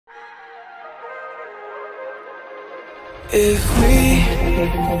If we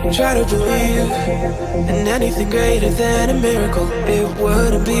try to believe in anything greater than a miracle, it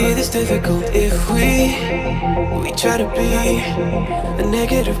wouldn't be this difficult. If we try to be a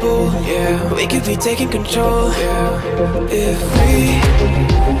negative bull, yeah, we could be taking control, yeah. If we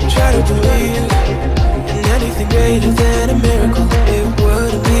try to believe in anything greater than a miracle, it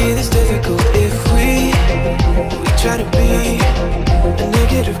wouldn't be this difficult. If we try to be a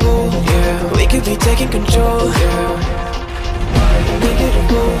negative bull, yeah, we could be taking control, yeah. Negative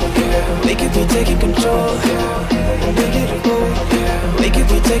bull, yeah, we could be taking control, yeah. Negative bull, yeah, we could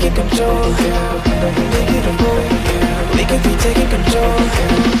be taking control, yeah. Negative bull, yeah, we could be taking control,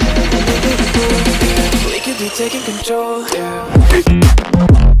 yeah. Negative bull, yeah, we could be taking control, yeah.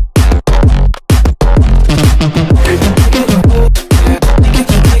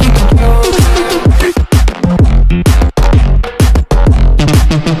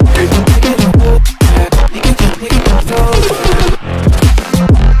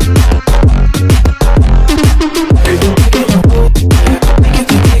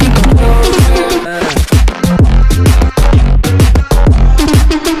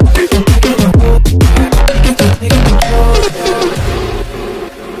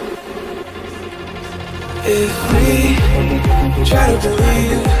 If we try to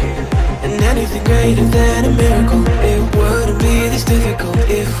believe in anything greater than a miracle, it wouldn't be this difficult.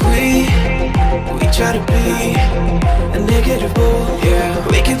 If we try to be a negative bull, yeah,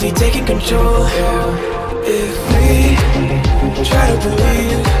 we could be taking control, yeah. If we try to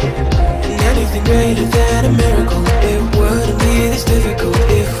believe in anything greater than a miracle, it wouldn't be this difficult.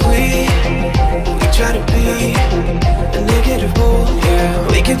 If we try to be a negative bull, yeah,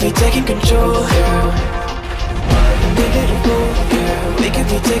 we could be taking control, yeah. Negative bull, yeah, we could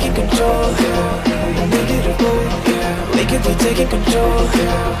be taking control, yeah. Negative bull, yeah, we could be taking control, yeah.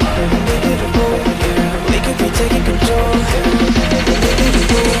 Negative bull, yeah, we could be taking control, yeah. Negative bull, yeah, we could be taking control, yeah. Negative bull, yeah, we could be taking control, yeah. Negative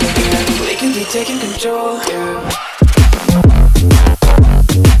bull, yeah, we could be taking control, yeah.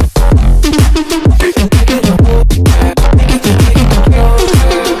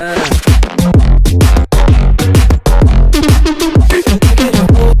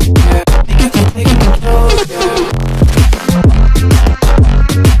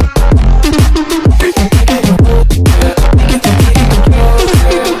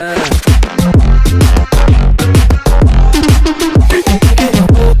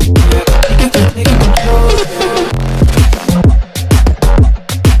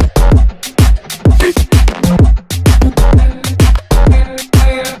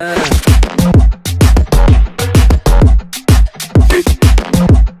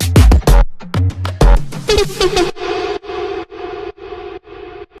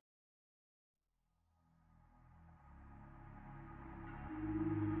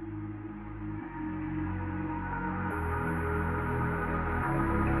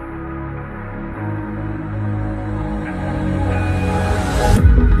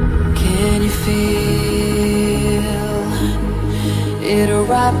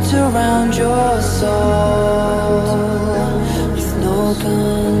 Wrapped around your soul with no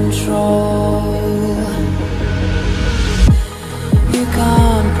control. You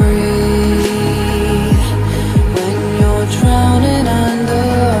can't breathe when you're drowning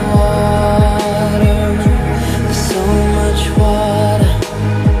underwater. There's so much water.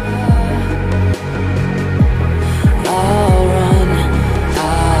 I'll run,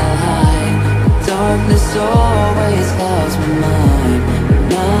 I'll hide. Darkness always clouds my mind.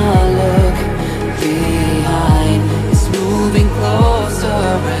 Look behind, it's moving closer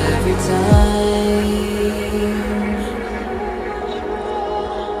every time.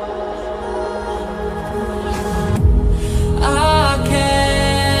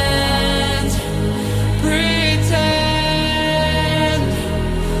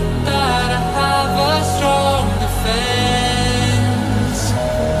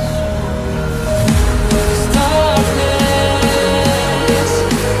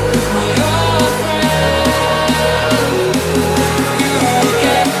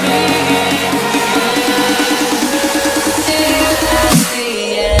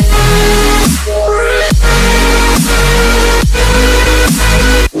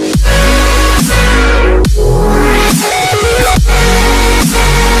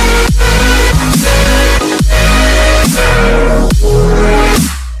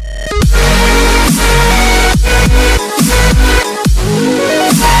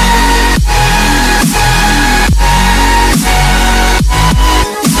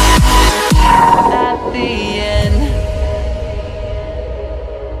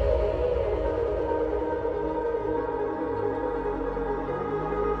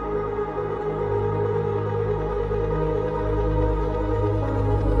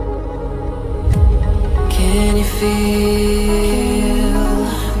 feel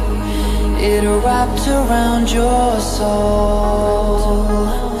it wrapped around your soul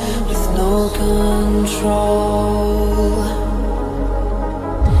with no control.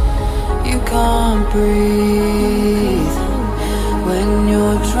 You can't breathe when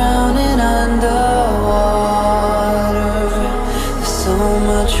you're drowning underwater. There's so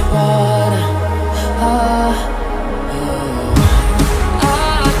much water.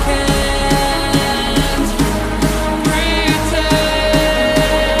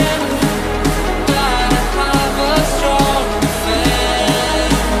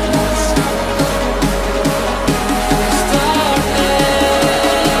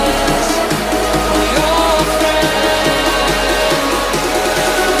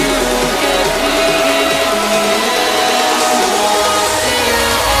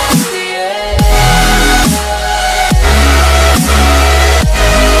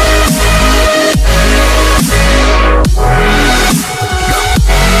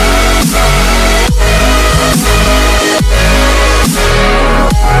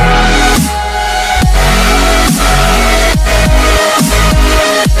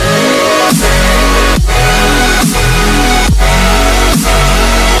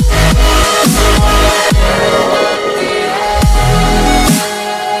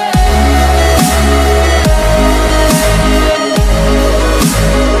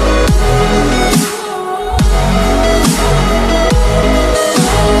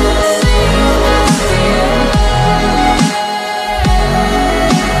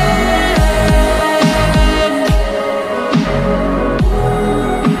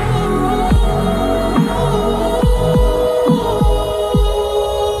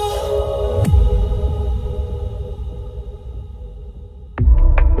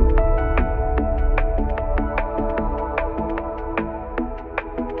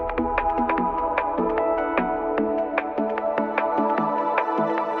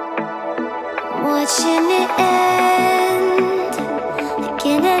 Watching it end.